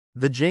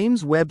The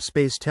James Webb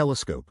Space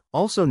Telescope,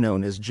 also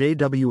known as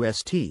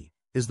jwst,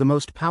 is the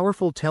most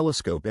powerful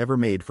telescope ever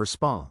made for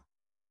SPA.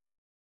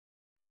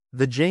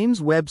 The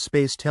James Webb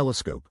Space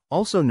Telescope,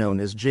 also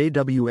known as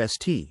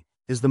jwst,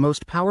 is the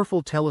most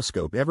powerful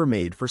telescope ever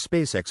made for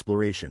space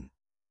exploration.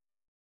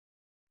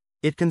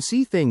 It can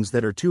see things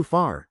that are too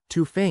far,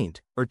 too faint,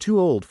 or too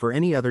old for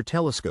any other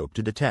telescope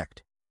to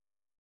detect.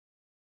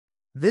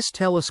 This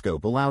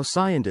telescope allows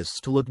scientists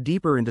to look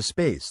deeper into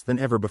space than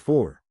ever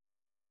before.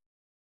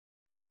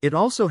 It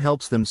also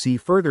helps them see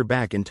further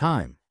back in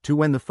time, to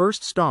when the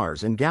first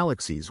stars and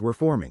galaxies were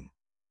forming.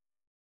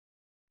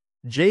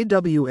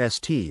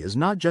 JWST is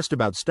not just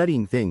about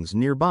studying things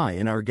nearby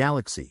in our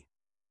galaxy.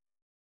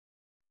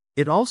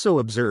 It also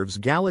observes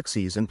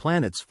galaxies and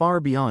planets far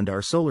beyond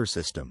our solar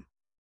system.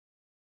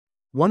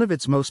 One of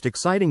its most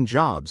exciting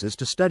jobs is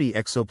to study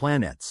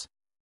exoplanets.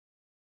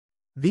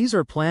 These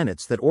are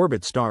planets that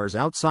orbit stars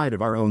outside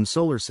of our own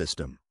solar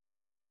system.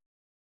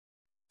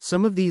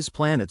 Some of these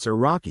planets are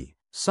rocky,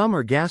 some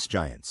are gas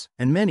giants,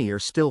 and many are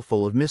still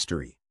full of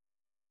mystery.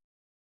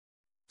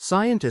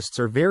 Scientists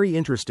are very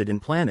interested in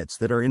planets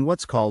that are in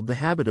what's called the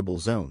habitable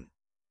zone.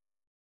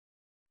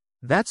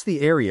 That's the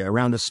area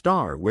around a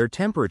star where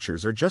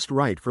temperatures are just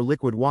right for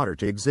liquid water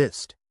to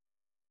exist.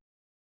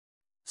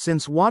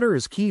 Since water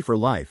is key for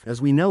life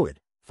as we know it,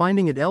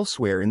 finding it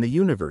elsewhere in the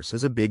universe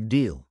is a big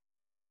deal.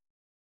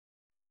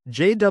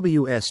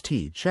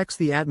 JWST checks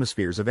the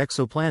atmospheres of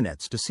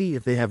exoplanets to see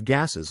if they have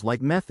gases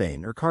like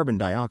methane or carbon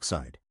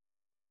dioxide.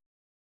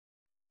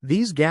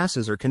 These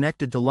gases are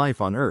connected to life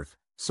on Earth,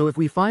 so if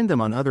we find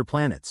them on other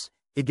planets,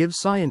 it gives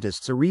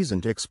scientists a reason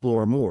to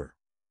explore more.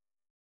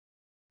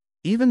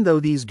 Even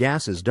though these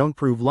gases don't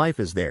prove life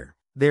is there,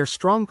 they are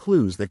strong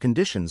clues that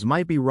conditions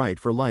might be right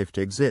for life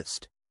to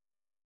exist.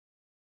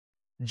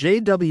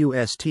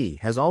 JWST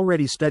has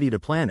already studied a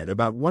planet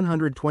about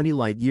 120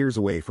 light-years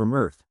away from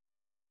Earth.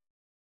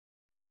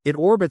 It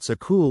orbits a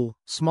cool,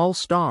 small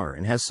star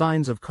and has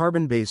signs of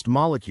carbon-based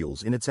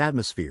molecules in its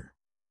atmosphere.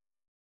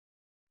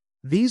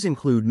 These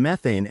include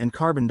methane and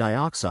carbon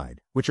dioxide,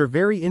 which are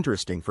very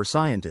interesting for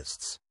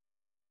scientists.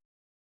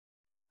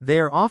 They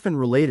are often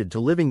related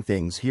to living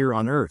things here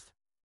on Earth.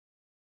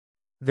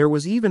 There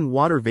was even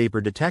water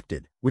vapor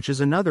detected, which is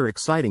another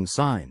exciting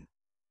sign.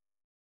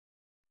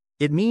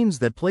 It means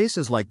that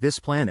places like this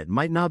planet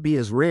might not be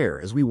as rare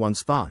as we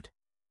once thought.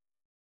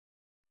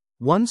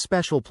 One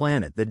special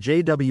planet that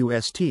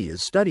JWST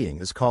is studying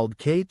is called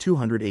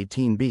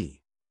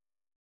K218b.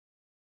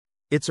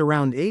 It's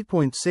around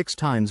 8.6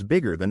 times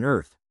bigger than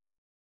Earth.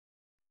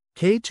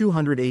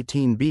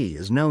 K218b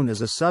is known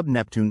as a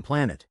sub-Neptune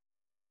planet.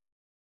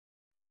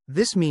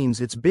 This means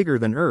it's bigger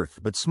than Earth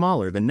but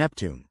smaller than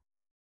Neptune.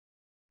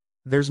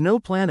 There's no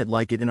planet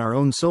like it in our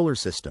own solar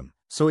system,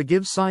 so it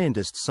gives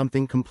scientists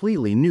something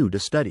completely new to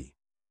study.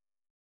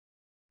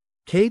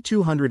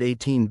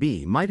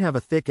 K218b might have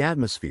a thick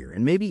atmosphere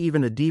and maybe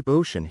even a deep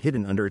ocean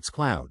hidden under its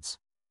clouds.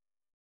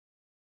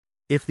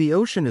 If the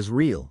ocean is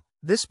real,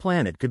 this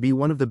planet could be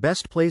one of the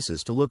best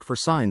places to look for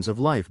signs of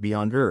life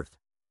beyond Earth.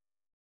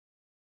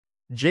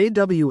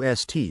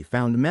 JWST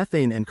found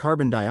methane and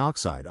carbon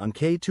dioxide on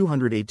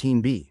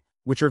K218b,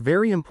 which are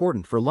very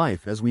important for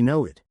life as we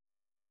know it.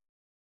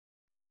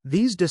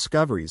 These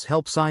discoveries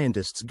help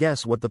scientists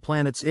guess what the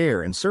planet's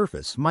air and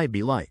surface might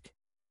be like.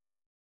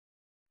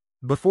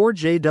 Before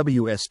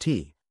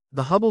JWST,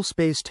 the Hubble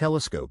Space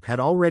Telescope had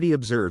already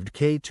observed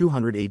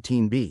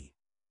K218b.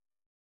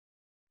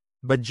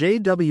 But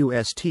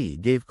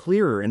JWST gave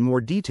clearer and more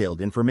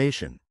detailed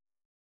information.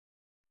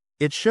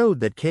 It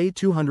showed that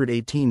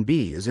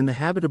K218b is in the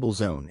habitable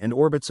zone and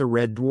orbits a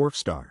red dwarf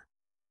star.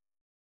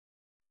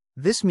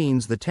 This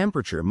means the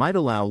temperature might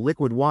allow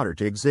liquid water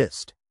to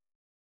exist.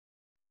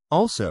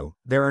 Also,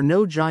 there are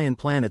no giant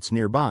planets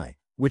nearby,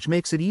 which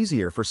makes it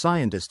easier for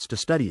scientists to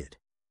study it.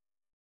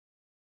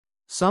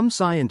 Some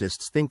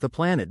scientists think the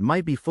planet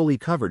might be fully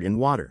covered in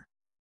water.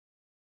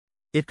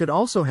 It could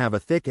also have a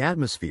thick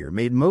atmosphere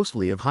made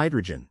mostly of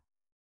hydrogen.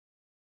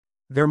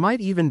 There might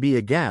even be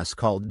a gas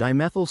called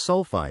dimethyl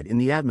sulfide in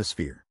the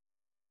atmosphere.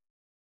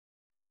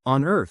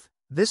 On Earth,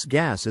 this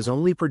gas is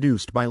only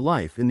produced by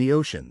life in the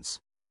oceans.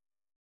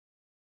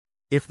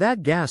 If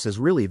that gas is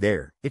really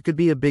there, it could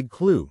be a big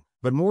clue,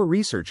 but more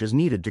research is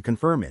needed to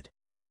confirm it.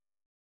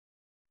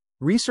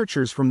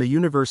 Researchers from the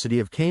University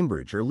of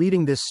Cambridge are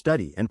leading this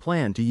study and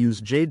plan to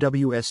use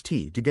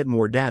JWST to get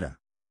more data.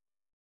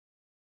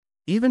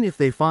 Even if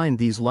they find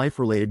these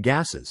life-related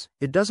gases,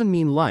 it doesn't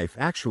mean life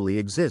actually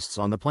exists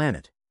on the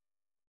planet.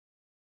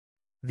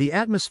 The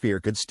atmosphere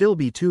could still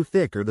be too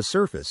thick or the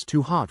surface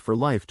too hot for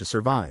life to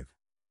survive.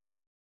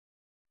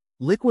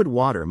 Liquid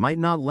water might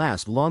not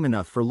last long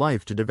enough for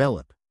life to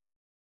develop.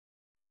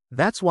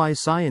 That's why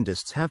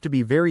scientists have to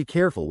be very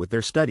careful with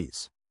their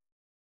studies.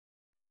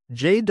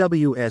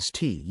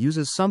 JWST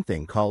uses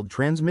something called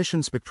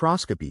transmission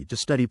spectroscopy to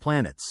study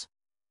planets.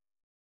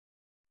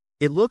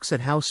 It looks at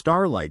how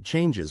starlight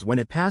changes when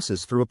it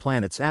passes through a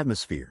planet's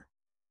atmosphere.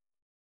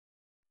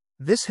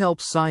 This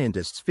helps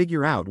scientists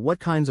figure out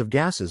what kinds of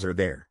gases are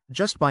there,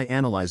 just by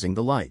analyzing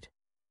the light.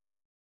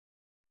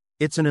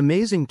 It's an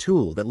amazing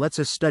tool that lets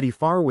us study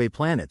faraway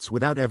planets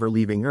without ever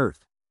leaving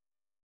Earth.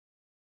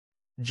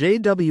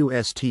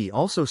 JWST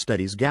also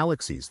studies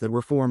galaxies that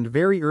were formed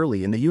very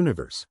early in the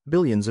universe,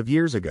 billions of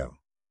years ago.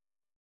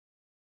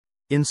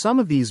 In some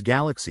of these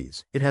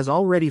galaxies, it has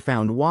already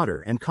found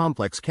water and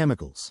complex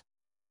chemicals.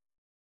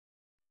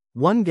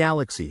 One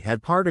galaxy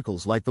had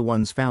particles like the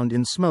ones found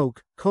in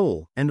smoke,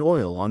 coal, and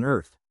oil on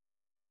Earth.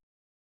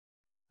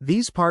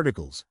 These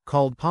particles,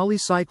 called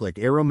polycyclic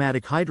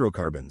aromatic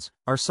hydrocarbons,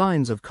 are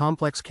signs of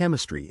complex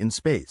chemistry in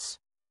space.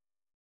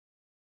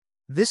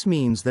 This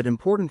means that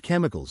important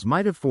chemicals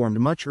might have formed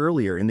much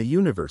earlier in the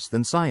universe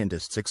than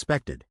scientists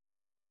expected.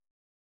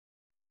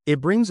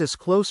 It brings us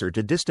closer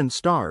to distant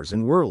stars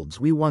and worlds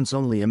we once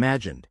only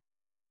imagined.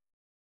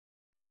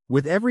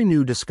 With every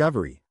new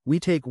discovery, we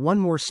take one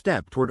more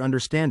step toward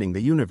understanding the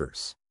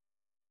universe.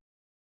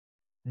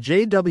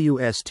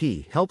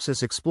 JWST helps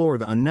us explore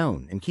the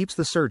unknown and keeps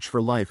the search for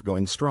life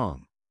going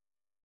strong.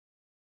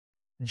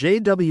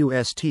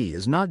 JWST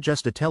is not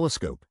just a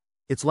telescope,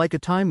 it's like a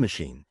time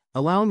machine,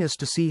 allowing us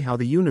to see how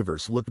the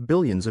universe looked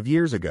billions of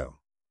years ago.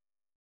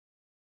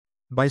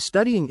 By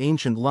studying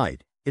ancient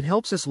light, it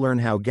helps us learn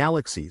how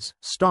galaxies,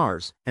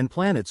 stars, and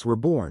planets were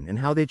born and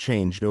how they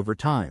changed over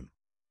time.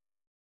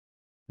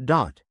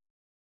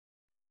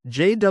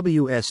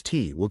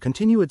 JWST will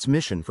continue its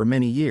mission for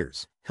many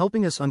years,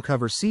 helping us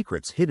uncover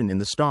secrets hidden in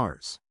the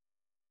stars.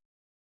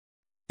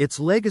 Its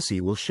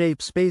legacy will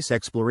shape space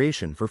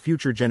exploration for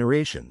future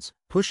generations,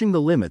 pushing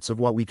the limits of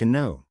what we can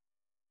know.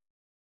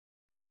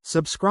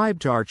 Subscribe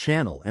to our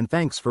channel and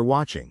thanks for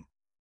watching.